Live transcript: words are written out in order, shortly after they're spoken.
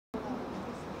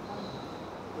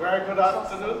Very good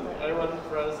afternoon, everyone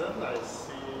present. I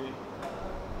see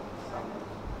some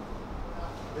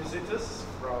visitors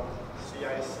from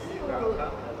CIC,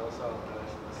 welcome, and also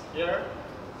internationals here.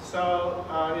 So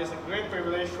it's a great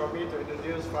privilege for me to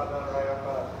introduce Father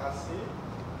Rayappa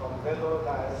from Vedo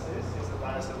Diocese. He's a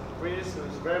diocesan priest who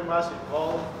is very much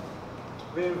involved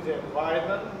with the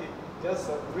environment.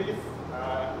 Just a brief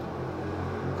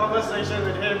conversation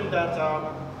with him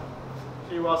that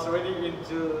he was already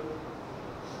into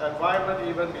environment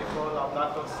even before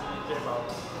Laudato came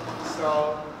out.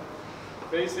 So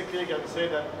basically you can say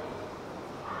that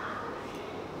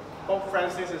Pope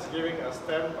Francis is giving a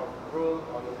stamp of approval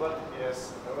on the work he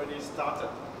has already started.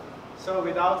 So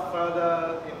without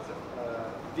further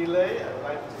delay, I'd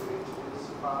like to introduce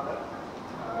Father.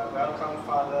 Welcome,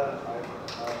 Father.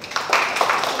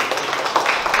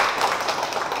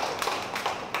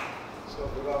 So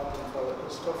good afternoon, Father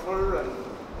Christopher, and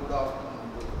good afternoon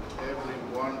to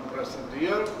everyone present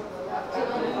here.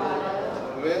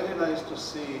 Very nice to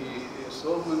see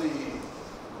so many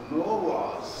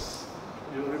novas.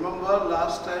 You remember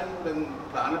last time when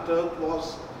planet Earth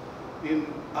was in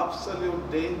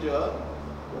absolute danger,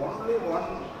 only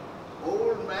one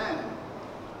old man,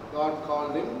 God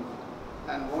called him,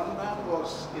 and one man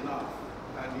was enough,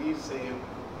 and he saved.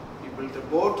 He built a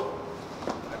boat,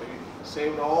 and he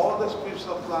saved all the species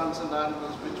of plants and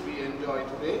animals which we enjoy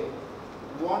today.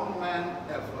 One man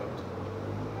effort.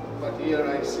 But here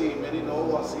I see many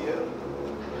novas here.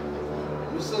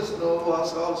 Mrs.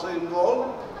 Novas also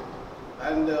involved,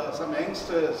 and some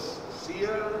youngsters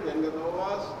here, younger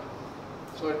novas.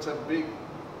 So it's a big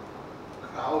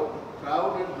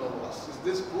crowded novas.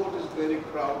 This boat is very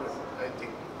crowded, I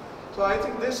think. So I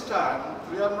think this time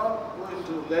we are not going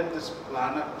to let this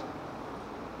planet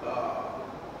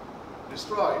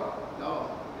destroyed. No,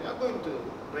 we are going to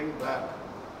bring back.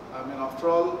 I mean, after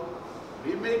all,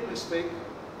 we made mistake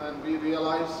and we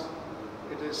realize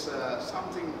it is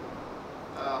something,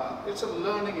 it's a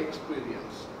learning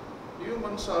experience.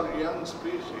 Humans are young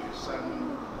species,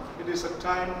 and it is a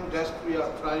time just we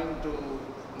are trying to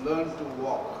learn to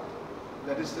walk.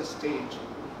 That is the stage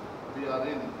we are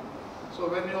in. So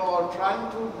when you are trying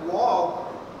to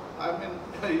walk, I mean,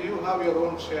 you have your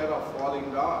own share of falling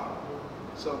down.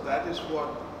 So that is what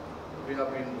we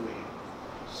have been doing.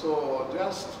 So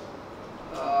just,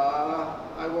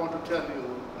 I want to tell you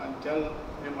and tell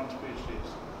human species,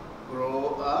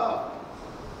 grow up.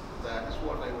 That is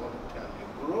what I want to tell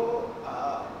you, grow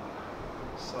up.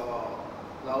 So,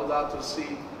 Laudato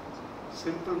Si,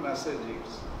 simple message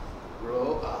is,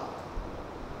 grow up.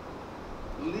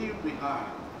 Leave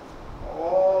behind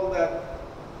all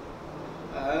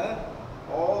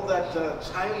that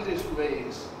childish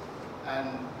ways and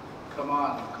come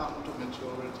to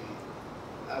maturity.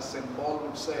 As St. Paul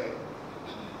would say,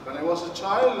 when I was a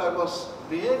child, I was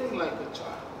behaving like a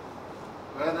child.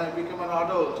 When I became an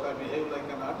adult, I behaved like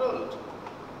an adult.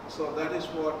 So that is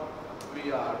what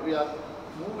we are. We are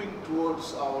moving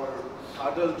towards our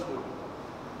adulthood.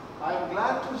 I am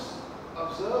glad to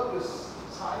observe this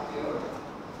sign here,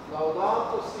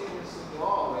 Laudato Si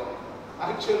Signore.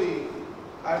 Actually,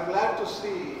 I am glad to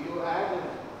see you added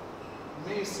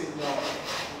me, Signore,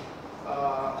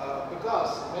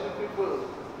 because many people,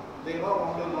 they know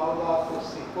only Laudato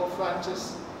Si. Pope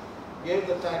Francis gave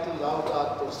the title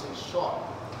Laudato Si short.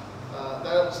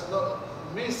 There is no,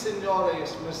 me, Signore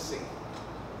is missing.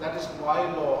 That is my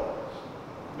Lord,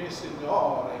 me,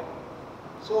 Signore.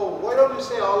 So why don't you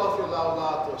say all of you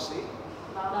Laudato Si?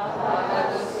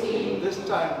 Laudato Si. This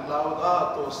time,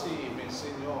 Laudato Si, mi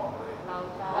Signore.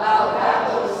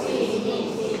 Laudato Si,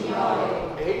 mi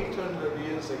Signore. 800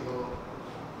 years ago,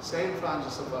 Saint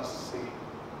Francis of Assisi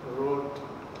wrote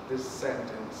this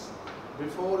sentence.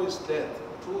 Before his death,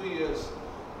 2 years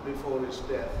before his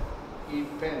death, he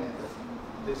penned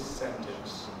this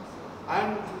sentence.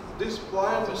 And this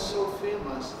poem is so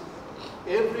famous.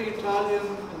 Every Italian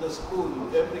in the school,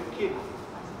 every kid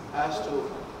has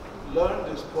to learn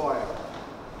this poem.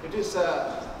 It is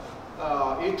a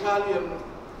Italian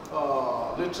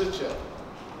literature.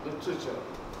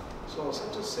 So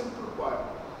such a simple poem.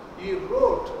 He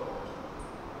wrote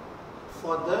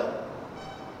for the,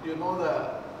 you know,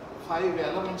 the 5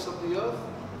 elements of the earth: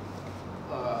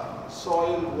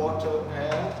 soil, water,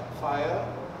 air, fire,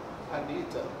 and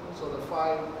ether. So the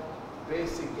 5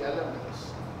 basic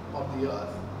elements of the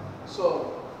earth.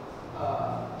 So,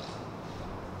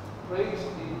 praise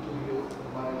be to you,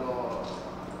 my Lord.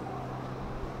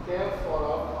 Care for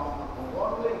our common home,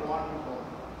 only one home.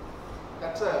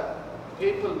 That's a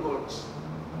papal words.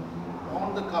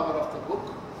 On the cover of the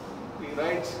book, he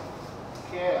writes,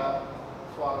 care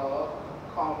for our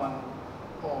common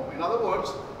home. In other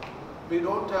words, we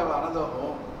don't have another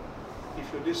home.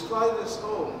 If you destroy this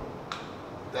home,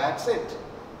 that's it.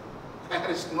 There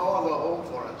is no other home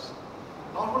for us.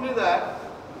 Not only that,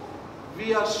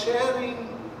 we are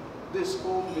sharing this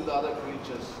home with other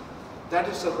creatures. That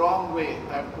is the wrong way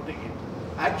I am putting it.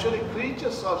 Actually,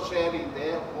 creatures are sharing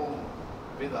their home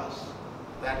with us.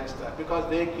 That is that, because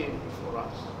they came before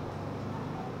us.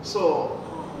 So,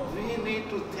 we need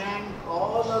to thank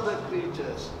all other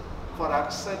creatures for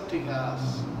accepting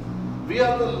us. We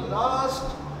are the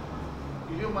last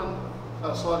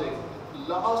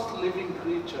last living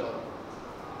creature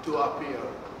to appear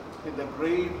in the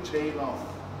great chain of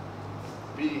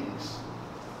beings.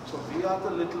 So we are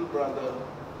the little brother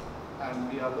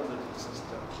and we are the little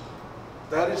sister.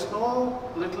 There is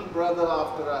no little brother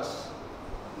after us.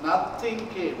 Nothing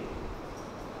came.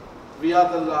 We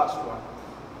are the last one.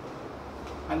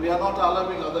 And we are not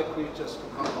allowing other creatures to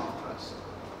come after us.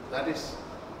 That is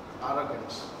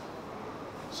arrogance.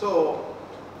 So,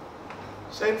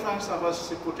 St. Francis of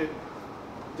Assisi put it,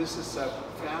 this is a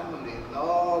family,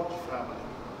 large family.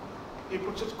 He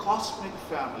puts it cosmic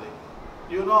family.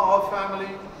 You know our family,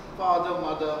 father,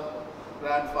 mother,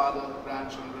 grandfather,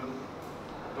 grandchildren,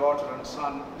 daughter and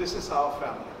son. This is our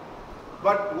family.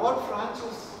 But what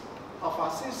Francis of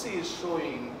Assisi is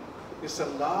showing is a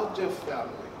larger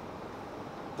family.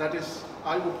 That is,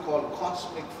 I would call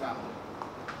cosmic family,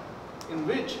 in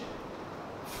which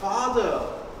Father,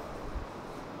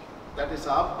 that is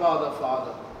Abba the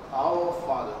Father, our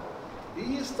Father,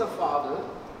 He is the Father,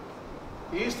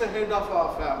 He is the head of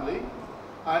our family,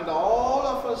 and all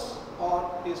of us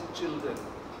are His children,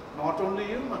 not only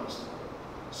humans,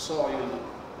 soil,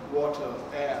 water,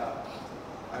 air,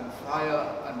 and fire,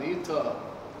 and ether,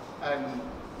 and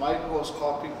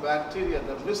microscopic bacteria,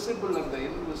 the visible and the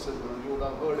invisible. You would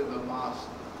have heard in the Mass,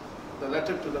 the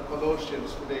letter to the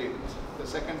Colossians today, the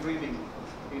second reading,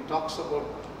 he talks about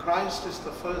Christ is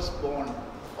the firstborn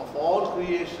of all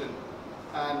creation,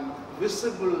 and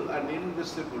visible and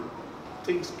invisible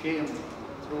things came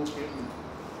through Him.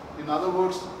 In other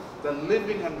words, the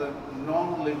living and the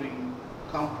non-living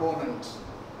components,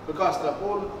 because the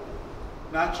whole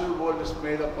natural world is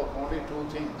made up of only two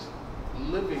things,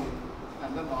 living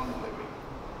and the non-living.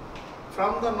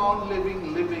 From the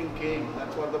non-living, living came.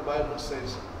 That's what the Bible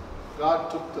says. God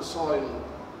took the soil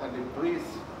and He breathed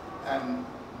and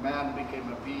man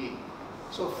became a being.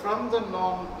 So from the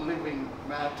non-living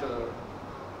matter,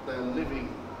 the living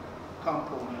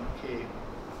component came.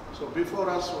 So before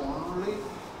us only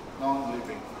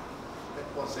non-living.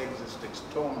 That was existing.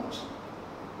 Stones,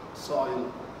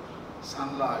 soil,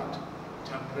 sunlight,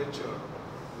 temperature,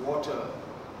 water,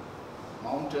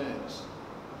 mountains,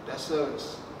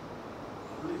 deserts,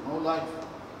 no life.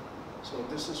 So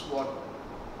this is what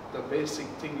the basic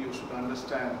thing you should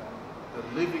understand,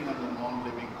 the living and the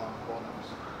non-living components.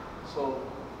 So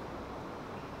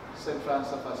St.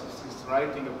 Francis of Assisi is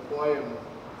writing a poem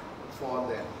for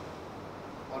them.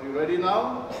 Are you ready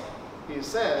now? He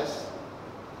says,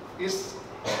 his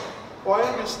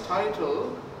poem is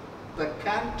titled The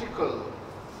Canticle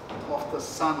of the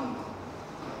Sun,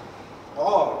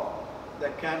 or The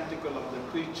Canticle of the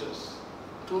Creatures.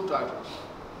 Two titles.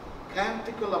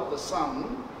 Canticle of the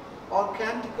Sun or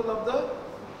Canticle of the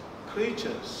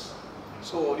Creatures.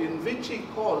 So in which he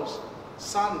calls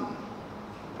Sun,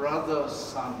 brother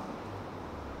Sun.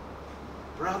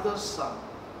 Brother Sun.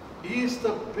 He is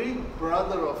the big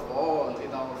brother of all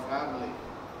in our family.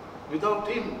 Without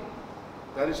him,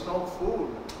 there is no food,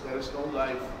 there is no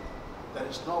life, there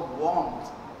is no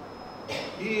warmth.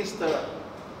 He is the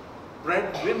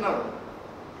breadwinner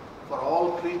for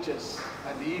all creatures,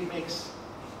 and he makes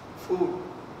food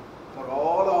for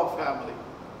all our family.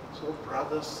 So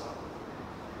brother Sun.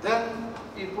 Then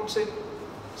he puts it,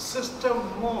 sister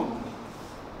moon.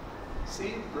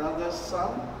 See, brother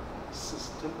Sun,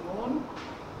 sister moon,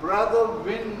 brother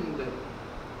wind.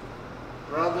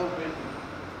 Brother wind.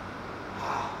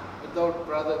 Without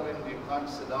brother wind, you can't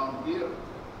sit down here.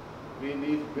 We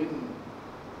need wind.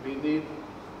 We need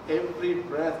every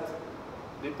breath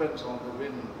depends on the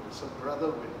wind. It's a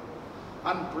brother wind.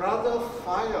 And brother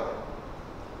fire.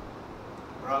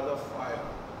 Brother fire.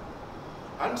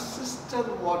 And sister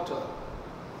water.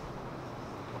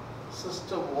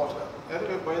 Sister water.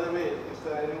 Anyway, by the way, is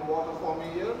there any water for me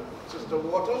here? Sister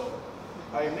water?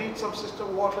 I need some sister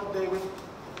water, David.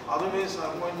 Otherwise,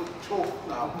 I'm going to choke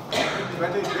now.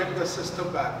 Better get the sister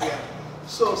back. Yeah.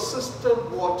 So, sister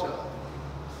water.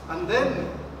 And then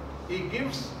he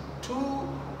gives two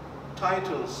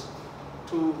titles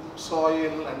to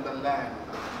soil and the land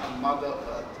and Mother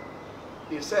Earth.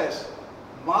 He says,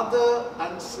 Mother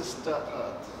and Sister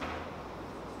Earth.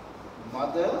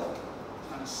 mother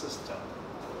and sister.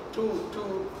 Two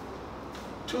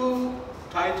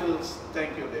titles,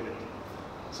 thank you David.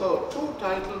 So two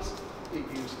titles he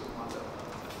gives to mother.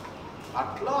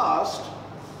 At last,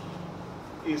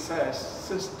 he says,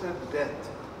 sister death,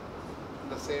 in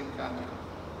the same canticle.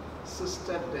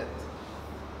 Sister death.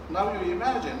 Now you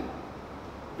imagine,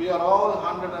 we are all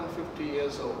 150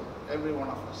 years old, every one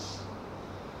of us.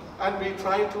 And we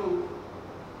try to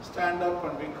stand up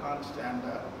and we can't stand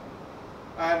up.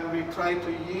 And we try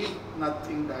to eat,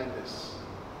 nothing digests.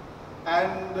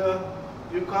 And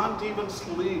you can't even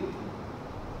sleep.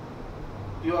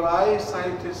 Your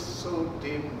eyesight is so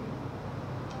dim.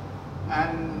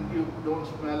 And you don't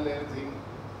smell anything.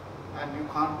 And you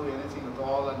can't do anything at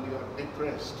all and you are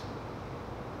depressed.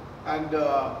 And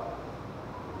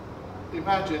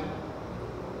imagine,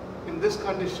 in this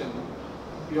condition,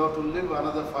 you have to live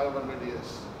another 500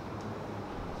 years.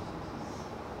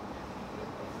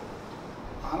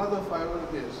 Another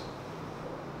 500 years.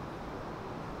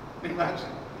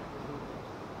 Imagine.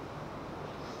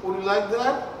 Would you like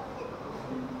that?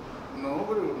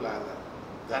 Nobody would like that.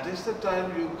 That is the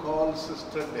time you call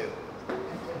sister death.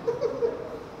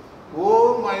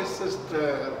 Oh, my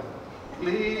sister,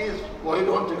 please, why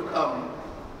don't you come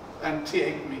and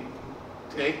take me?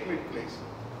 Take me, please.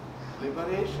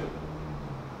 Liberation.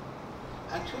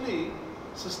 Actually,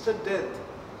 sister death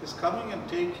is coming and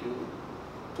take you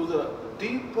to the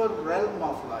deeper realm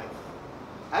of life.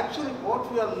 Actually,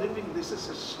 what we are living, this is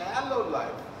a shallow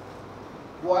life.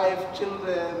 Wife,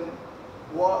 children,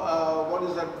 what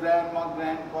is that, grandma,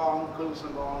 grandpa, uncles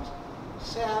and aunts.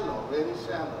 Shallow, very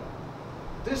shallow.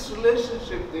 This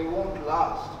relationship, they won't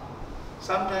last.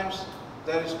 Sometimes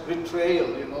there is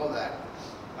betrayal, you know that.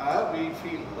 We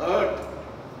feel hurt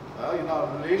in our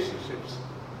relationships.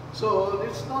 So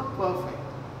it's not perfect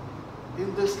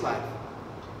in this life.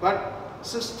 But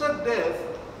sister death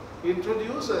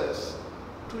introduces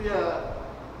to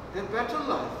a better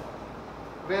life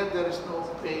where there is no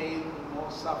pain, no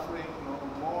suffering, no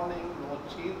mourning, no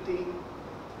cheating,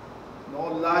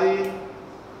 no lying.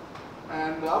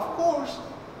 And of course,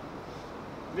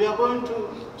 we are going to,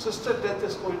 sister death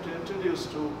is going to introduce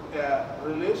to a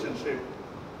relationship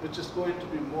which is going to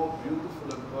be more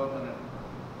beautiful and permanent,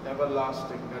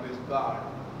 everlasting, that is God.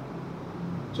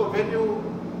 So when you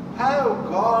have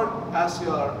God as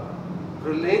your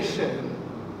relation,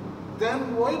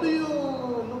 then why do you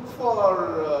look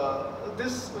for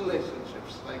these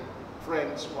relationships like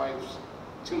friends, wives,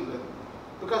 children?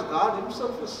 Because God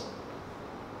himself is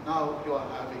now you are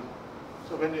having.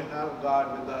 So when you have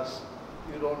God with us,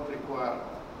 you don't require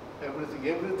everything.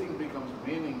 Everything becomes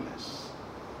meaningless.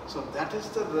 So that is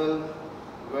the realm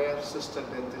where sister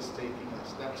death is taking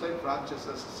us. That's why Francis,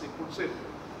 as he puts it,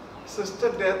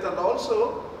 sister death. And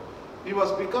also, he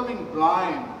was becoming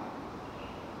blind.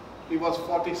 He was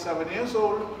 47 years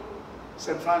old.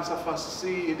 St. Francis of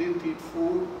Assisi, he didn't eat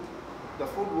food. The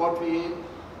food what we ate,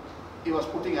 he was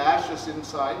putting ashes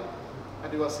inside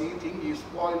and he was eating. He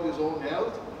spoiled his own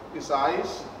health, his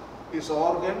eyes, his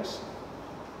organs.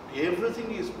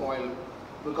 Everything is spoiled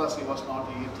because he was not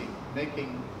eating,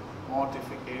 making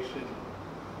mortification.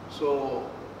 So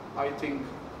I think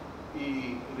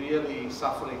he really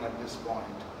suffering at this point.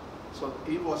 So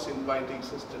he was inviting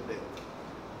Sister Death.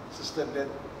 Sister Death,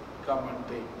 come and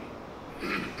take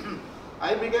me.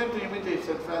 I began to imitate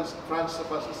St. Francis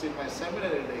of Assisi in my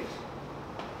seminary days.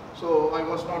 So I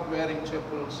was not wearing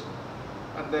chappals,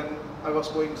 and then I was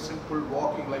going simple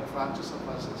walking like Francis of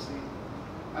Assisi.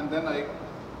 And then I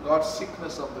got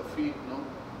sickness of the feet, you know,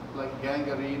 like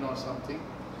gangrene or something.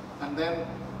 And then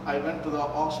I went to the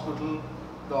hospital.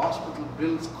 The hospital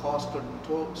bills costed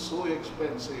so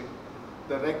expensive.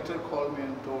 The rector called me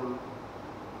and told,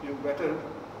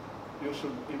 you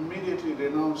should immediately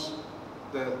renounce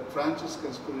the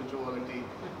Franciscan spirituality.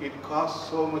 It costs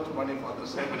so much money for the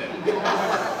seminary.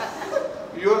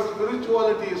 Your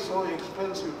spirituality is so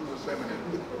expensive to the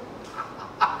seminary.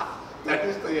 That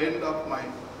is the end of my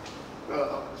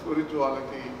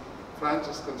spirituality,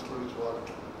 Franciscan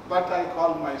spirituality. But I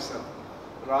call myself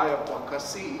Rayappa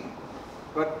Kasi.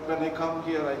 But when I come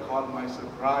here, I call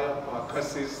myself Rayappa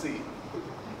Kasisi.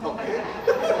 Okay?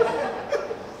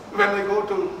 When I go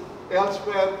to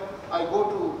elsewhere, I go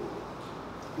to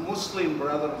Muslim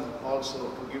brethren also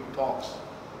to give talks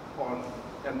on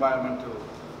environmental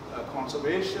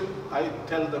conservation. I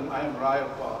tell them I am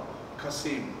Rayappa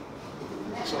Kasim.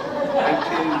 So I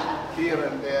change here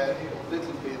and there,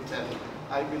 little bit, and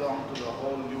I belong to the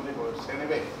whole universe.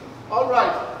 Anyway, all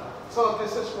right. So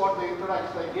this is what the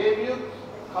introduction I gave you.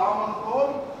 Common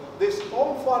home. This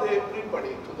home for everybody,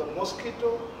 to the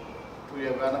mosquito, to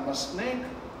a venomous snake,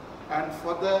 and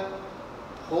for the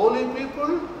holy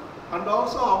people and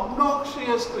also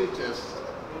obnoxious creatures.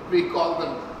 We call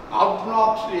them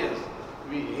obnoxious.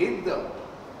 We hate them.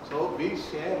 So we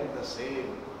share in the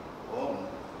same home.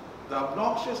 The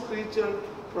obnoxious creature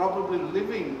probably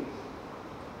living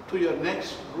to your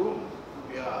next room.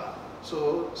 Yeah.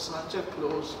 So such a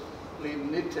closely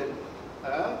knitted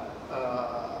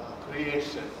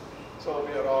creation. So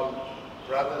we are all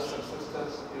brothers and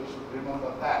sisters. You should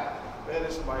remember that. Where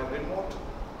is my remote?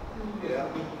 Yeah,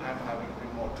 I'm having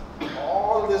remote.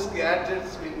 All these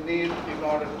gadgets we need in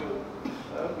order to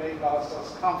make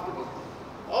ourselves comfortable.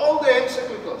 All the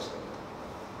encyclicals.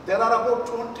 There are about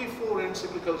 24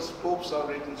 encyclicals popes have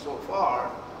written so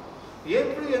far.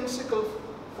 Every encyclical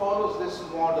follows this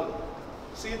model.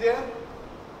 See there?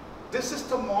 This is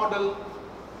the model.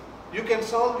 You can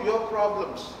solve your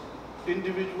problems.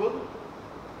 Individual,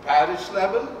 parish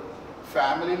level,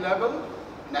 family level,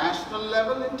 national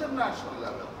level, international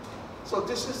level. So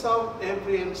this is how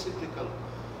every encyclical,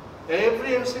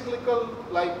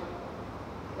 like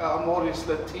Amoris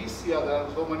Laetitia, there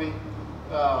are so many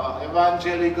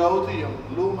Evangelii Gaudium,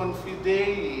 Lumen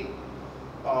Fidei,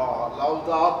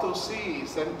 Laudato Si,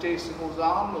 Centesimus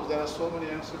Annus, there are so many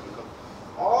encyclicals.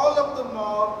 All of them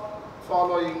are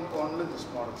following only this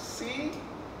model. See,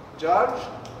 judge,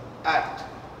 act.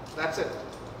 That's it.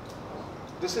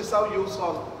 This is how you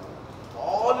solve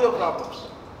all your problems.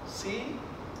 See,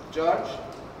 judge,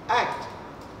 act.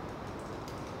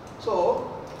 So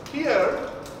here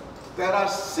there are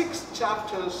 6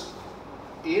 chapters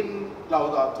in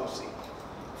Laudato Si.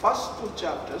 First 2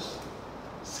 chapters,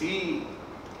 see.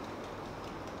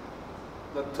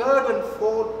 The 3rd and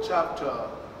 4th chapter,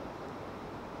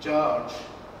 judge.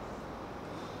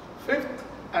 5th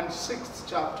and 6th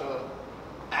chapter,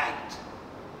 act.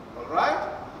 Alright?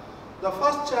 The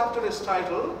first chapter is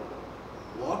titled,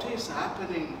 What is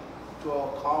Happening to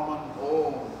Our Common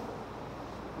Home?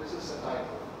 This is the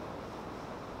title.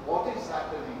 What is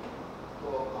happening to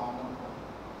our common home?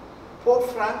 Pope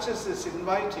Francis is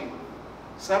inviting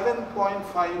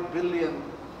 7.5 billion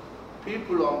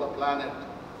people on the planet.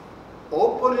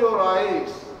 Open your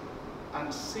eyes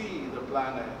and see the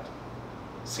planet.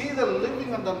 See the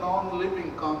living and the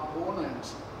non-living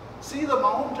components. See the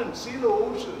mountains, see the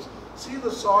oceans, see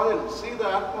the soil, see the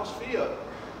atmosphere,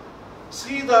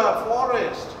 see the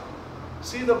forest,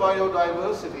 see the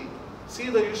biodiversity, see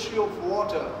the issue of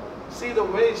water, see the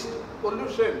waste,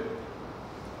 pollution,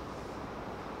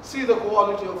 see the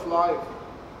quality of life.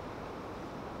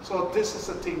 So this is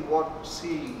the thing, what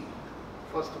see.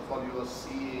 First of all, you are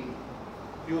seeing.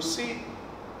 You see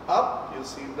up, you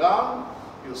see down,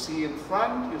 you see in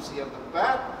front, you see at the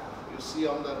back, you see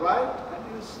on the right,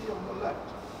 and you see on the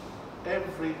left.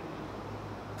 Every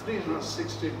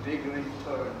 360-degree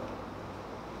turn.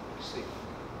 See.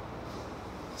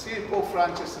 See Pope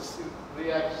Francis'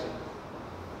 reaction.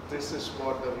 This is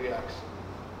what the reaction.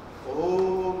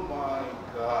 Oh my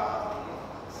God.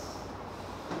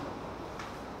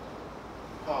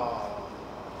 Oh.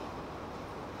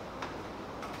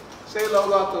 Say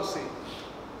Laudato Si.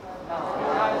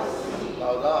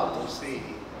 Laudato Si.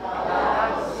 All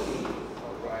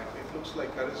right. It looks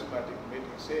like charismatic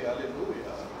meeting. Say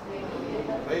Hallelujah.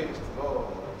 Praise the Lord.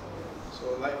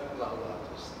 So like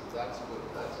Laudato Si. That's good.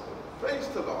 That's good. Praise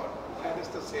the Lord. That is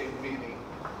the same meaning.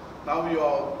 Now you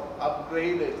are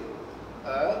upgraded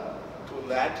to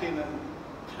Latin, and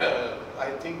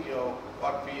I think you're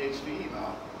what PhD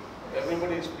now.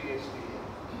 Everybody is PhD.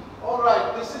 All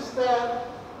right. This is the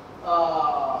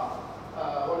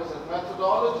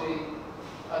methodology,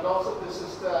 and also this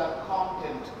is the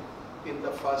content in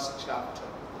the first chapter.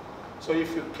 So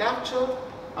if you capture,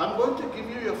 I'm going to give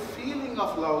you a feeling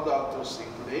of Laudato Si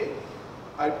today.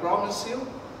 I promise you,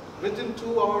 within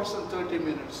 2 hours and 30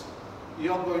 minutes,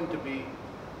 you're going to be,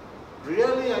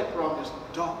 really I promise,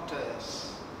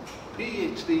 doctors,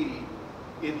 PhD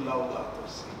in Laudato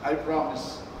Si. I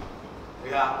promise.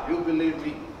 Yeah, you believe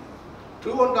me.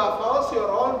 2.5 hours, you're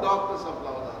all doctors of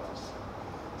Laudato Si.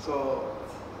 So,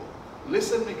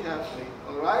 listen me carefully,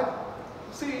 all right?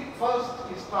 See, first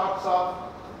he starts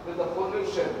off with the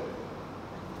pollution.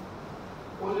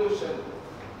 Pollution.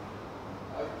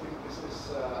 I think this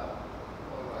is,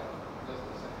 all right, just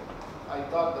a second. I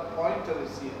thought the pointer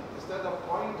is here. Is that a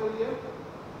pointer here?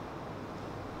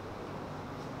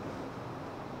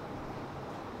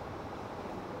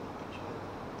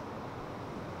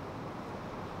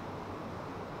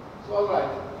 So, all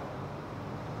right.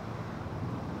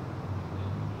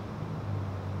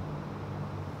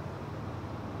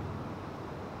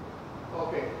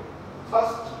 Okay.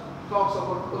 First talks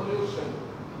about pollution,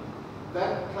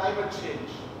 then climate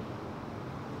change.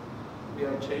 We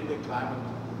have changed the climate.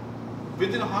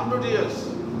 Within 100 years,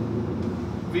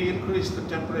 we increased the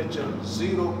temperature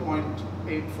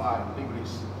 0.85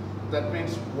 degrees. That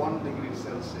means 1 degree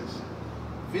Celsius.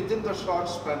 Within the short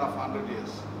span of 100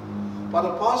 years. For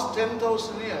the past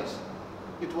 10,000 years,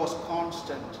 it was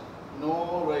constant.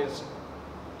 No rise,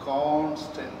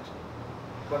 constant.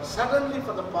 But suddenly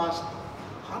for the past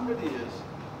 100 years,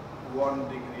 1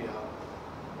 degree up.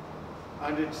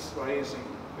 And it's rising,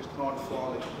 it's not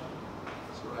falling,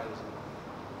 it's rising.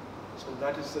 So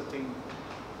that is the thing,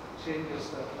 changes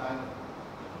the planet.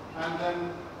 And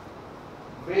then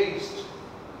waste.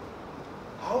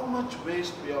 How much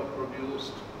waste we have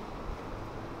produced.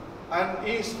 And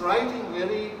he's writing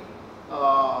very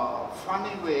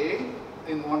funny way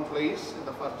in one place in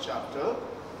the first chapter.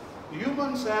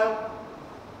 Humans have,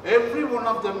 every one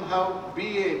of them have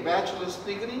BA, bachelor's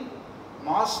degree,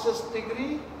 master's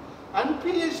degree and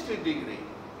PhD degree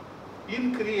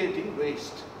in creating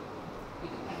waste.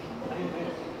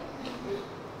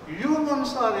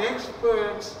 Humans are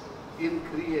experts in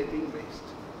creating waste.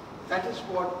 That is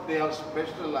what they have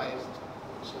specialized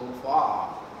so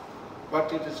far.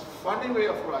 But it is a funny way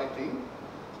of writing.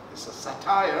 It's a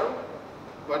satire,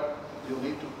 but you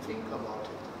need to think about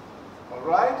it. All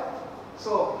right?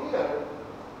 So here,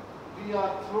 we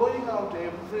are throwing out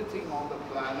everything on the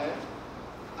planet.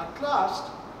 At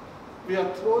last, we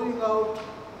are throwing out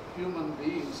human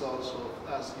beings also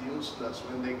as useless.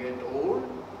 When they get old,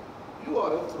 you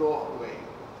are a throwaway.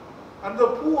 And the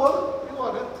poor, you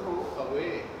are a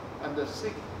throwaway. And the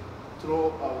sick,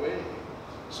 throw away.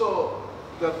 So,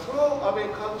 the throwaway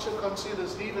culture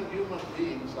considers even human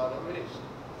beings are a waste.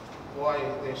 Why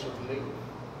they should live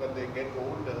when they get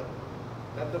older,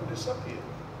 let them disappear.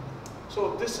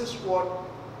 So this is what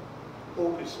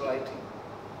Pope is writing.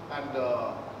 And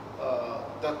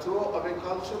the throwaway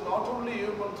culture, not only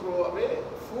human throwaway,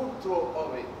 food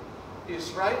throwaway.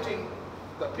 He's writing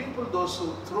the people, those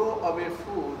who throw away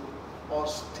food, are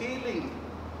stealing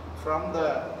from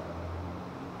the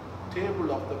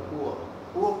table of the poor.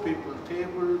 Poor people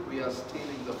table, we are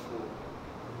stealing the food.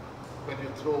 When you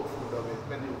throw food away,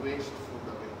 when you waste food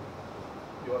away,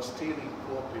 you are stealing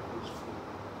poor people's food.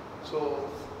 So,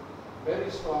 very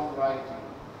strong writing.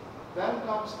 Then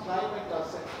comes climate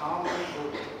as a common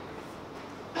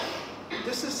good.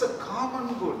 This is a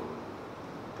common good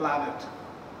planet.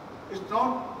 It's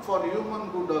not for human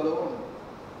good alone.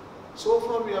 So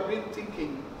far we have been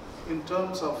thinking in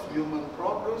terms of human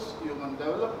progress, human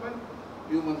development,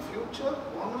 human future,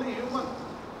 only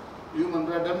human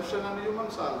redemption and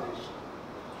human salvation.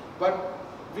 But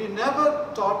we never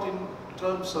thought in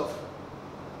terms of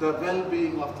the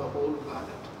well-being of the whole planet.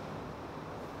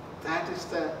 That is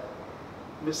the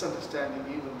misunderstanding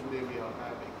even today we are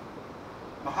having.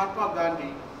 Mahatma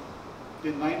Gandhi,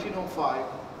 in 1905,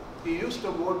 he used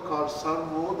a word called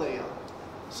Sarvodaya.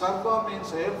 Sarva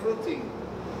means everything.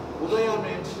 Udaya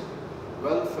means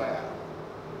welfare.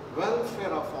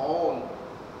 Welfare of all.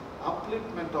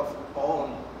 Upliftment of all.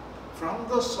 From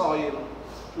the soil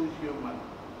to human.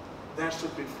 There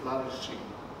should be flourishing.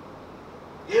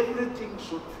 Everything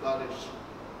should flourish.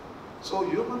 So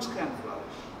humans can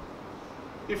flourish.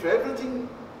 If everything,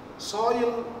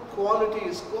 soil quality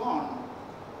is gone,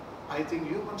 I think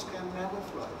humans can never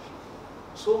flourish.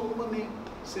 So many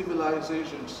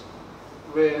civilizations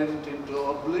went into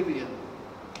oblivion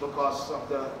because of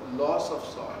the loss of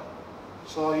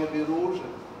soil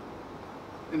erosion.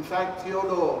 In fact,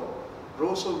 Theodore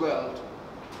Roosevelt,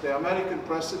 the American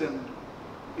president,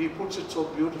 he puts it so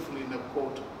beautifully in a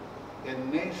quote, "A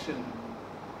nation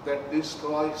that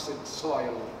destroys its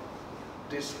soil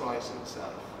destroys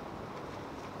itself."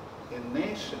 A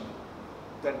nation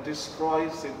that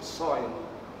destroys its soil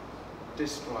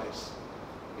destroys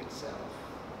itself.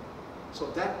 So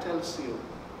that tells you,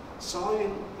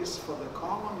 soil is for the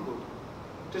common good.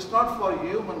 It is not for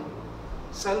human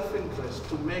self-interest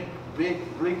to make big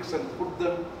bricks and put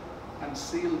them and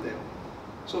seal them.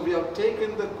 So we have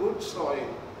taken the good soil.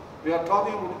 We are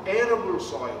talking about arable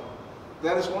soil.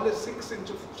 There is only 6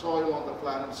 inches of soil on the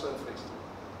planet's surface.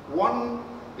 1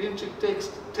 inch, it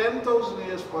takes 10,000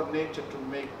 years for nature to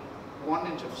make 1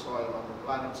 inch of soil on the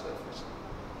planet's surface.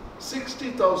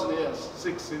 60,000 years,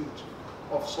 6 inches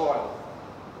of soil.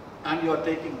 And you are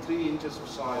taking 3 inches of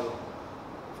soil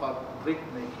for brick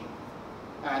making.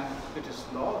 And it is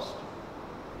lost.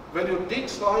 When you dig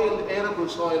soil, arable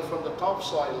soil from the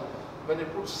topsoil, when you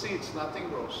put seeds, nothing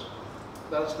grows.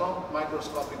 There is no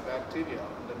microscopic bacteria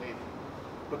underneath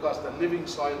because the living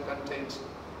soil contains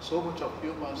so much of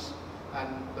humus and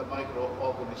the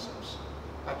microorganisms.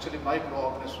 Actually,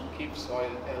 microorganisms keep soil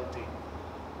healthy.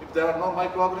 If there are no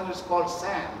microorganisms, it's called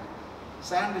sand.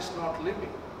 Sand is not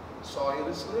living. Soil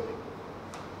is living.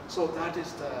 So that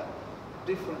is the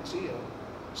difference here.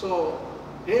 So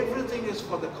everything is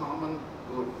for the common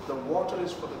good. The water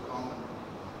is for the common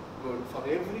good, for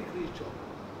every creature.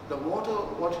 The water,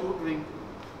 what you drink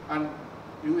and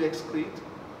you excrete,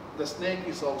 the snake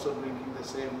is also drinking the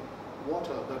same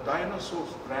water. The dinosaurs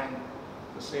drank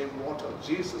the same water.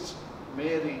 Jesus,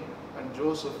 Mary and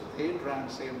Joseph, they drank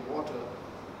the same water.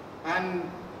 And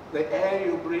the air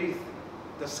you breathe,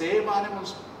 the same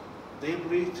animals, they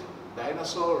breathe.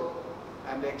 Dinosaur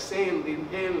and exhale,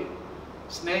 inhale.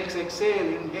 Snakes exhale,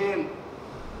 inhale.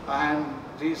 And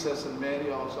Jesus and Mary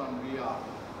also, and we are.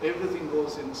 Everything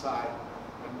goes inside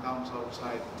and comes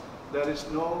outside. There is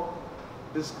no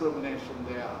discrimination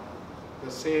there.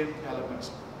 The same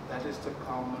elements. That is the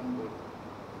common good.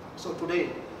 So today,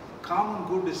 common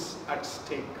good is at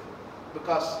stake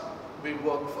because we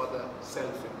work for the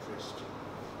self-interest.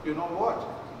 You know what?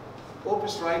 Pope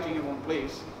is writing in one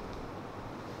place,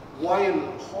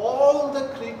 while all the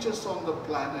creatures on the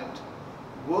planet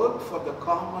work for the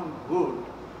common good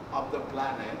of the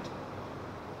planet,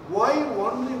 why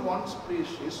only one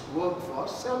species work for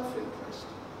self-interest?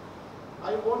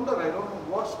 I wonder, I don't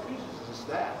know what species is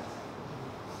that.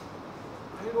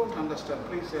 I don't understand.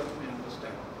 Please help me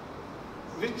understand.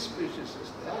 Which species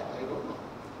is that? I don't know.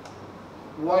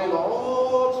 While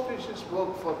all species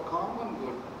work for common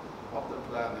good of the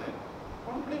planet,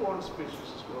 only one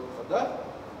species work for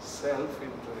the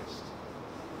self-interest.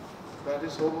 That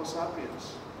is Homo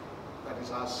sapiens. That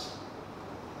is us.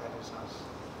 That is us.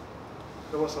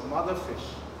 There was a mother fish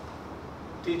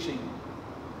teaching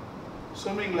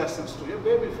swimming lessons to a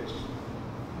baby fish.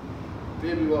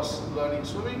 Baby was learning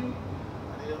swimming.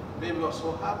 Baby was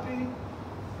so happy.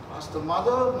 Asked the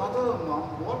mother,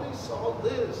 Mom, what is all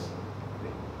this?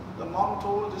 The mom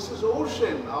told, this is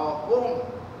ocean, our home,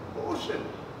 ocean.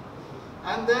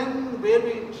 And then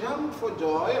baby jumped for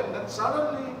joy, and then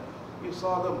suddenly he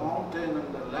saw the mountain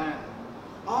and the land.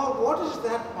 Oh, what is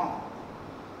that, Mom?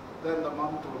 Then the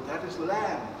mom told, that is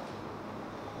land.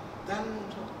 Then,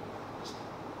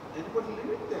 anybody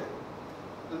living there?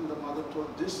 Then the mother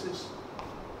told, this is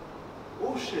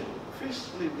ocean, fish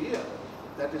live here.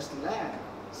 That is land,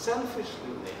 selfish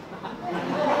live there.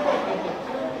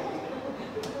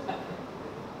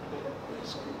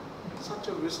 Such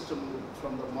a wisdom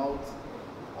from the mouth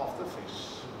of the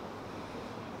fish.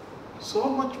 So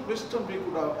much wisdom we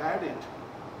could have had it,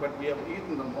 but we have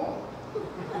eaten them all.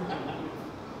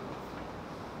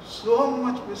 So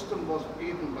much wisdom was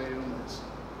eaten by humans.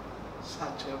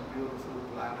 Such a beautiful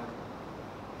planet.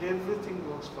 Everything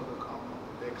works for the common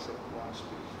good except one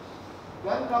species.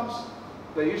 Then comes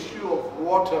the issue of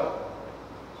water.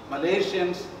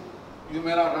 Malaysians, you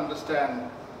may not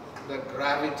understand the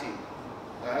gravity,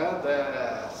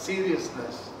 the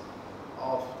seriousness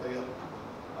of the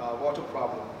water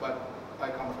problem. But I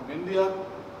come from India,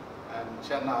 and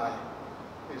Chennai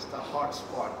is the hot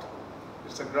spot.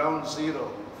 It's the ground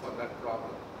zero for that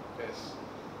problem. Yes.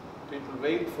 People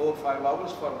wait 4 or 5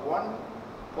 hours for one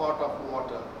pot of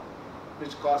water,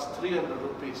 which costs 300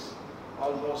 rupees,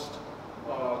 almost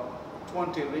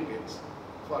 20 ringgits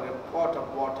for a pot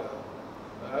of water.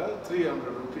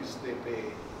 300 rupees they pay,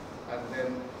 and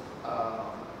then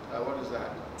what is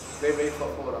that? They wait for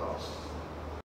 4 hours.